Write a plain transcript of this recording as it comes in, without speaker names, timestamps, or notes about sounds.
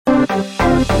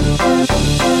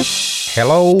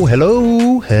Hello,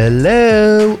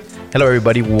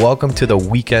 everybody. Welcome to the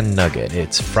Weekend Nugget.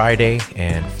 It's Friday,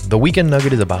 and the Weekend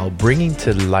Nugget is about bringing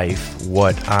to life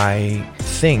what I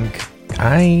think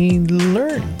I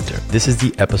learned. This is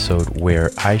the episode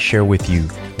where I share with you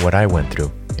what I went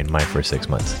through in my first 6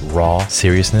 months. Raw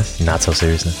seriousness, not so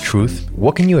seriousness, truth.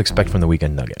 What can you expect from the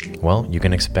Weekend Nugget? Well, you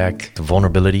can expect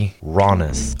vulnerability,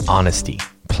 rawness, honesty,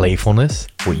 playfulness.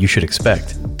 What you should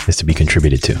expect is to be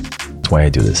contributed to. That's why I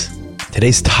do this.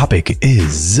 Today's topic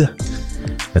is,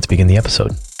 let's begin the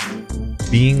episode.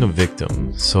 Being a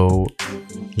victim. So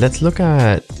let's look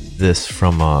at this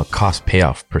from a cost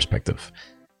payoff perspective,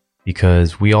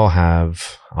 because we all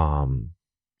have,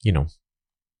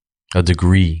 a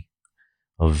degree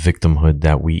of victimhood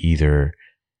that we either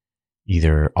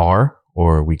are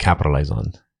or we capitalize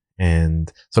on. And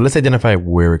so let's identify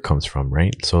where it comes from,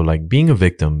 right? So like being a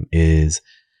victim is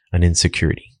an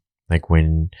insecurity. Like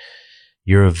when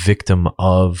you're a victim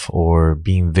of or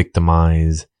being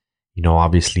victimized,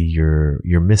 obviously you're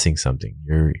missing something.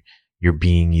 You're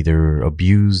being either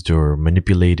abused or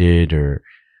manipulated, or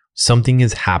something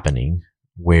is happening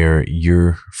where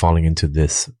you're falling into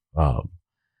this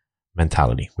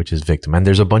mentality, which is victim. And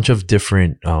there's a bunch of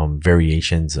different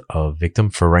variations of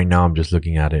victim. For right now, I'm just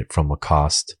looking at it from a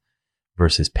cost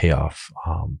versus payoff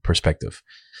perspective.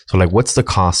 So like, what's the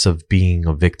cost of being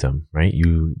a victim, right?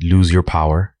 You lose your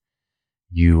power.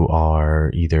 You are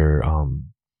either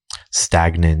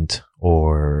stagnant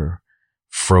or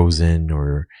frozen,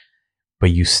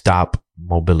 but you stop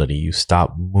mobility, you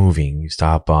stop moving, you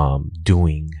stop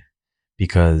doing,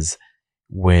 because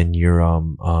when you're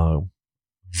a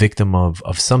victim of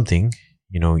something,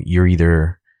 you're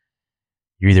either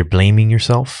blaming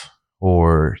yourself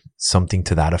or something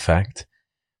to that effect.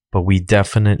 But we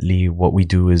definitely, what we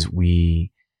do is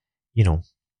we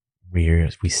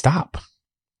stop.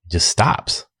 Just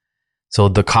stops. So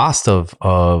the cost of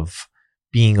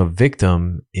being a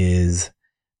victim is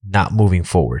not moving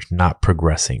forward, not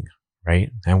progressing, right?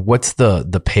 And what's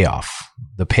the payoff?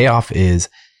 The payoff is,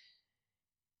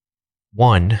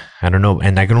 one, I don't know,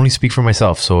 and I can only speak for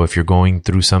myself. So if you're going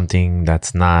through something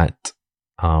that's not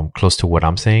close to what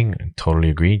I'm saying, I totally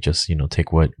agree. Just,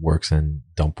 take what works and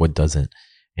dump what doesn't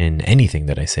in anything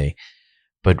that I say.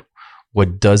 But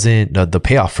what doesn't, the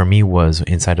payoff for me was,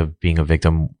 inside of being a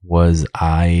victim, was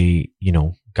I,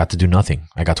 got to do nothing.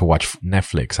 I got to watch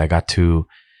Netflix. I got to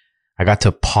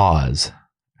pause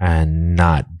and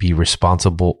not be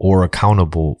responsible or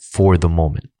accountable for the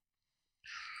moment.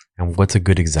 And what's a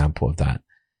good example of that?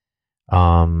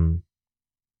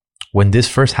 When this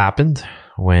first happened,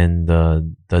 when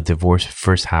the divorce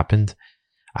first happened,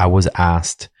 I was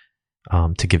asked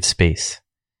to give space.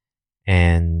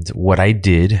 And what I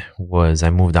did was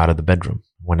I moved out of the bedroom.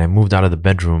 When I moved out of the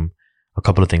bedroom, a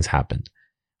couple of things happened.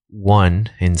 One,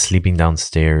 in sleeping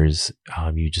downstairs,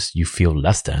 you feel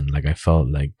less than. Like I felt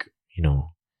like,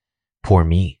 poor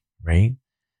me, right?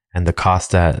 And the cost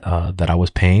that I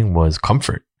was paying was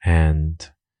comfort and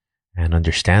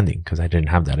understanding, because I didn't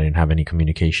have that. I didn't have any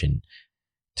communication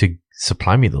to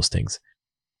supply me those things.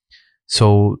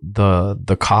 So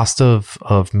the cost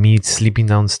of me sleeping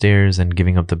downstairs and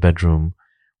giving up the bedroom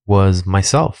was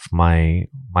myself, my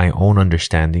own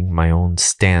understanding, my own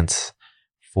stance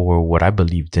for what I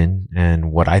believed in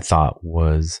and what I thought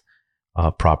was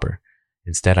proper.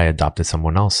 Instead, I adopted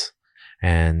someone else,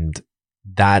 and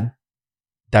that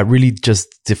really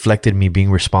just deflected me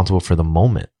being responsible for the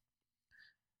moment.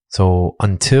 So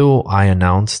until I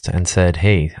announced and said,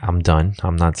 "Hey, I'm done.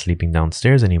 I'm not sleeping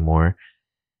downstairs anymore,"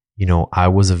 I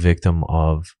was a victim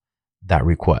of that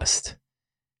request.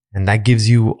 And that gives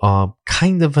you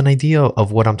kind of an idea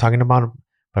of what I'm talking about,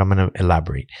 but I'm going to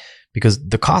elaborate. Because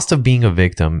the cost of being a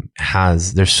victim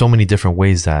there's so many different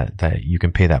ways that you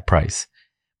can pay that price.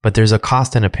 But there's a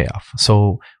cost and a payoff.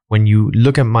 So when you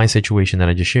look at my situation that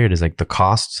I just shared, is like the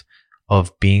cost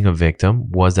of being a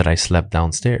victim was that I slept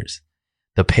downstairs.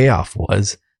 The payoff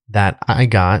was that I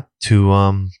got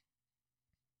to,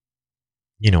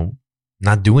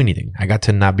 not do anything. I got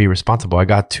to not be responsible. I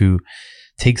got to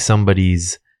take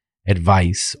somebody's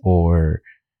advice or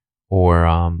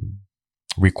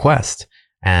request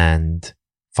and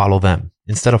follow them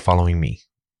instead of following me.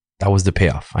 That was the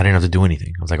payoff. I didn't have to do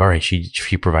anything. I was like, all right,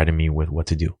 she provided me with what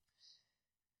to do.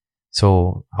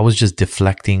 So I was just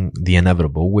deflecting the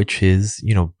inevitable, which is,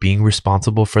 being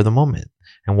responsible for the moment.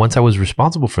 And once I was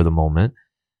responsible for the moment,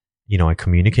 I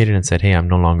communicated and said, hey, I'm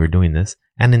no longer doing this.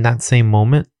 And in that same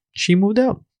moment, she moved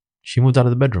out. She moved out of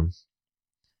the bedroom.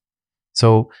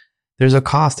 So there's a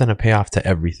cost and a payoff to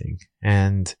everything.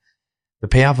 And the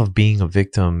payoff of being a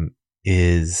victim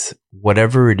is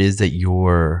whatever it is that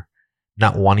you're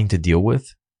not wanting to deal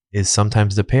with is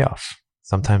sometimes the payoff.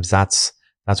 Sometimes that's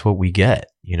what we get,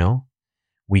 you know?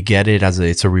 We get it as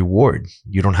it's a reward.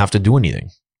 You don't have to do anything.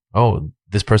 Oh,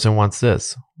 this person wants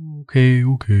this. Okay.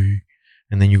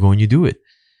 And then you go and you do it.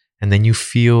 And then you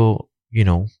feel,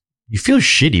 you feel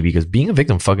shitty because being a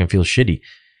victim fucking feels shitty.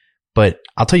 But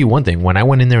I'll tell you one thing. When I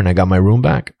went in there and I got my room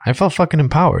back, I felt fucking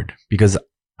empowered because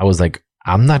I was like,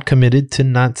 I'm not committed to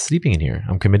not sleeping in here.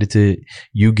 I'm committed to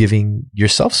you giving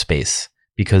yourself space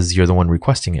because you're the one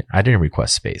requesting it. I didn't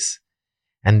request space.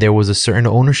 And there was a certain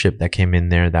ownership that came in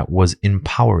there that was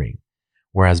empowering,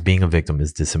 whereas being a victim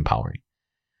is disempowering.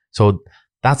 So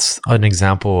that's an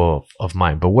example of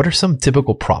mine. But what are some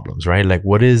typical problems, right? Like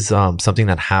what is something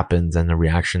that happens and the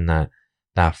reaction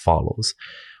that follows?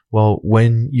 Well,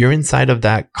 when you're inside of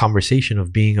that conversation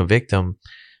of being a victim,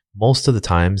 most of the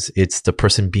times it's the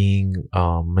person being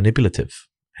manipulative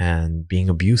and being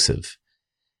abusive.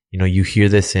 You hear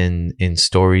this in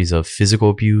stories of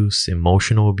physical abuse,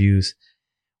 emotional abuse,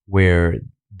 where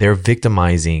they're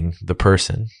victimizing the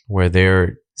person, where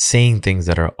they're saying things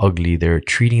that are ugly. They're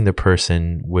treating the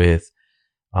person with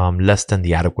less than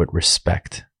the adequate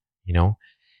respect,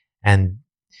 and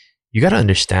you got to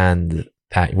understand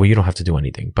that, well, you don't have to do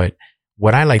anything. But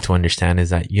what I like to understand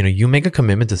is that, you make a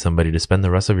commitment to somebody to spend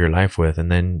the rest of your life with,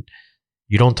 and then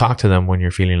you don't talk to them when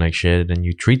you're feeling like shit and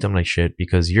you treat them like shit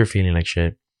because you're feeling like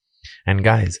shit. And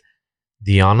guys,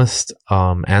 the honest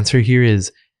answer here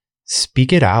is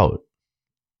speak it out.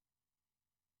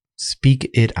 Speak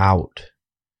it out.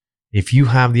 If you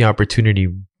have the opportunity,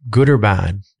 good or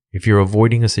bad, if you're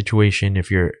avoiding a situation,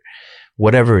 if you're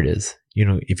whatever it is,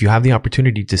 if you have the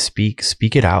opportunity to speak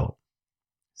it out.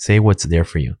 Say what's there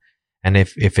for you. And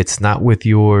if it's not with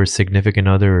your significant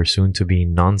other or soon to be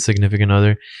non-significant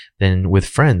other, then with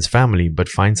friends, family, but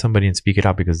find somebody and speak it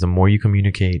out, because the more you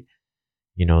communicate,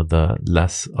 the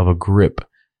less of a grip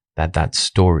that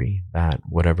story, that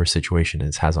whatever situation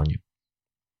is, has on you.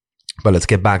 But let's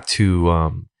get back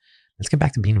to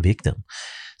being a victim.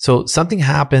 So something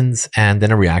happens and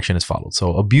then a reaction is followed.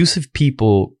 So abusive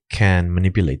people can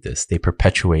manipulate this. They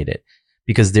perpetuate it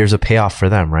because there's a payoff for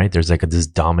them, right? There's like this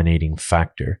dominating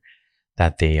factor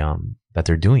that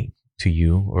they're doing to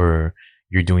you or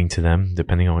you're doing to them,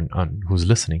 depending on who's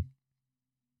listening.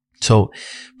 So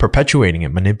perpetuating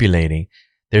it, manipulating,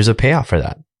 there's a payoff for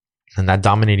that. And that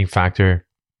dominating factor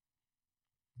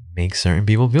makes certain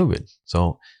people feel good.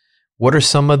 So what are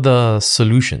some of the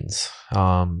solutions?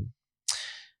 For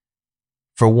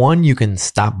one, you can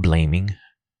stop blaming.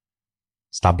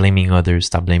 Stop blaming others.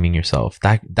 Stop blaming yourself.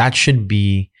 That should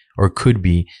be or could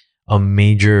be a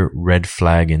major red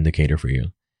flag indicator for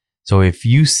you. So if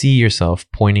you see yourself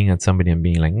pointing at somebody and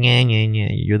being like, "Nyeh, nyeh,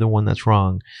 nyeh, you're the one that's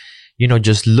wrong,"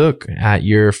 just look at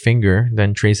your finger,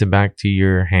 then trace it back to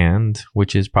your hand,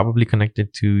 which is probably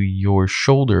connected to your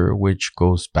shoulder, which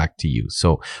goes back to you.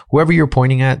 So whoever you're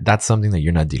pointing at, that's something that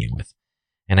you're not dealing with.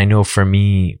 And I know for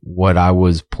me, what I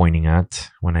was pointing at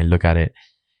when I look at it,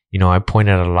 I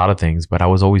pointed at a lot of things, but I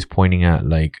was always pointing at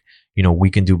like, we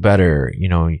can do better.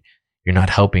 You're not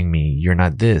helping me. You're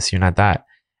not this, you're not that.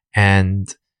 And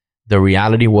the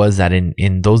reality was that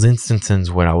in those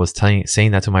instances when I was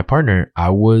saying that to my partner, I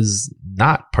was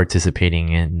not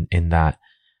participating in that.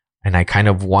 And I kind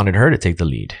of wanted her to take the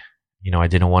lead. I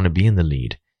didn't want to be in the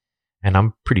lead. And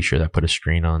I'm pretty sure that put a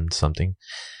strain on something.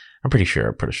 I'm pretty sure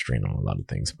I put a strain on a lot of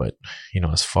things. But,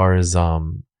 as far as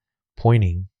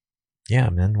pointing, yeah,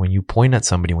 man, when you point at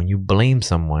somebody, when you blame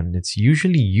someone, it's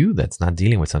usually you that's not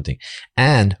dealing with something,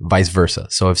 and vice versa.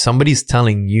 So if somebody's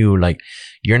telling you like,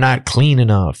 you're not clean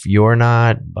enough, you're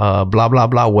not blah, blah,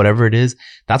 blah, whatever it is,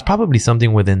 that's probably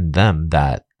something within them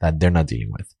that they're not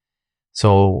dealing with.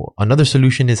 So another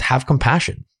solution is have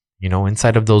compassion,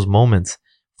 inside of those moments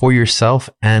for yourself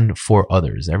and for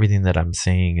others. Everything that I'm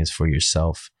saying is for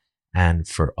yourself and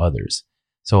for others.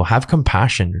 So have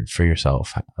compassion for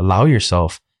yourself. Allow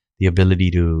yourself the ability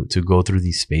to go through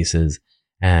these spaces,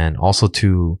 and also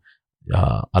to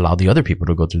allow the other people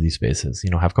to go through these spaces.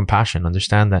 Have compassion.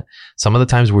 Understand that some of the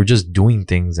times we're just doing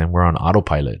things and we're on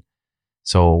autopilot.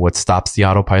 So what stops the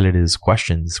autopilot is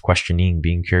questioning,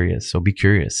 being curious. So be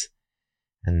curious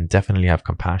and definitely have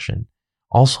compassion.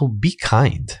 Also be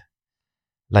kind.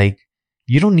 Like,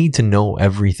 you don't need to know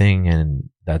everything and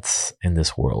that's in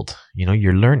this world.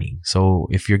 You're learning. So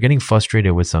if you're getting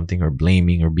frustrated with something or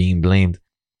blaming or being blamed,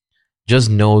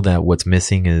 just know that what's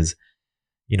missing is,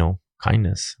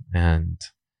 kindness and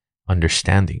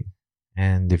understanding.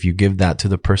 And if you give that to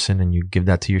the person and you give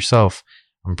that to yourself,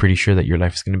 I'm pretty sure that your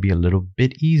life is going to be a little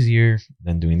bit easier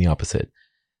than doing the opposite.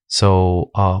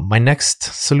 So my next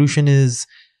solution is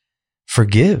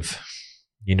forgive.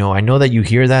 You know, I know that you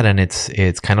hear that and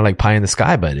it's kind of like pie in the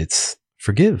sky, but it's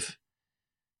forgive.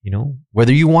 You know,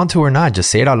 whether you want to or not, just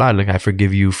say it out loud. Like, I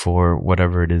forgive you for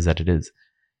whatever it is that it is.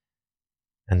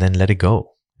 And then let it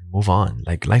go. Move on.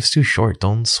 Like, life's too short.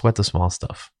 Don't sweat the small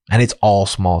stuff. And it's all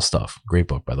small stuff. Great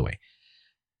book, by the way.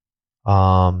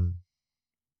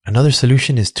 Another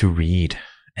solution is to read.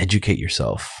 Educate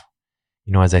yourself.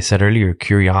 You know, as I said earlier,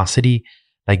 curiosity,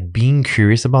 like being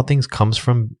curious about things, comes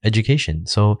from education.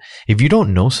 So if you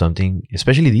don't know something,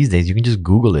 especially these days, you can just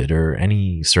Google it or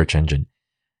any search engine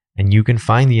and you can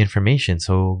find the information.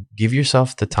 So give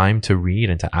yourself the time to read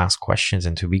and to ask questions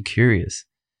and to be curious.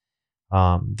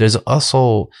 There's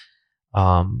also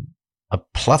a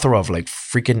plethora of like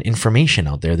freaking information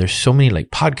out there. There's so many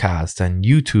like podcasts and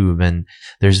YouTube, and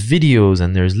there's videos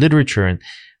and there's literature, and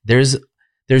there's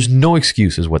no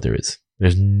excuse is what there is.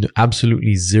 There's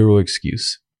absolutely zero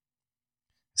excuse,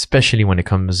 especially when it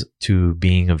comes to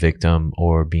being a victim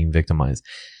or being victimized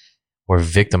or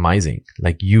victimizing.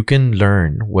 Like, you can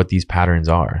learn what these patterns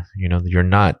are. You know,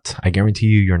 I guarantee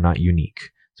you're not unique.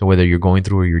 So whether you're going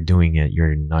through or you're doing it,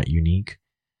 you're not unique.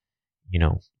 You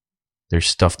know, there's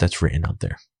stuff that's written out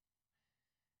there.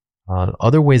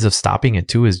 Other ways of stopping it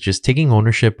too is just taking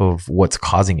ownership of what's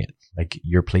causing it, like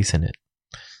your place in it.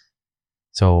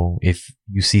 So if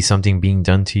you see something being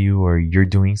done to you or you're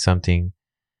doing something,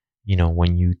 you know,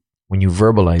 when you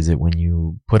verbalize it, when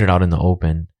you put it out in the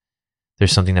open,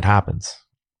 there's something that happens.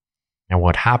 And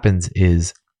what happens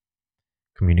is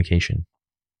communication.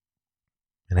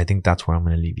 And I think that's where I'm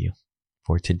going to leave you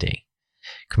for today.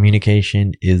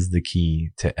 Communication is the key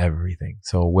to everything.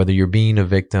 So whether you're being a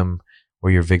victim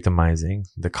or you're victimizing,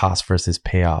 the cost versus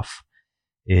payoff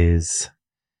is,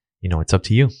 you know, it's up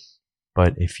to you.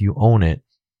 But if you own it,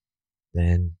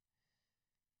 then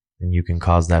you can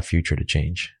cause that future to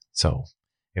change. So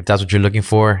if that's what you're looking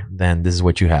for, then this is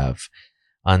what you have.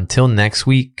 Until next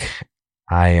week,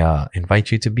 I invite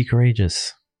you to be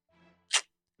courageous.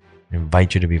 I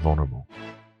invite you to be vulnerable.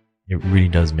 It really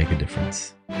does make a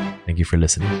difference. Thank you for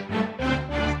listening.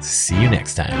 See you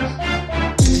next time.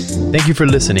 Thank you for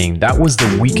listening. That was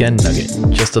the Weekend Nugget.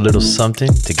 Just a little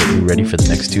something to get you ready for the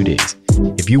next 2 days.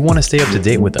 If you want to stay up to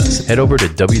date with us, head over to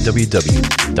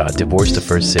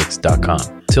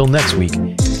www.divorcetofirst6.com. Till next week,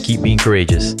 keep being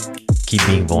courageous. Keep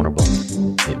being vulnerable.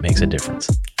 It makes a difference.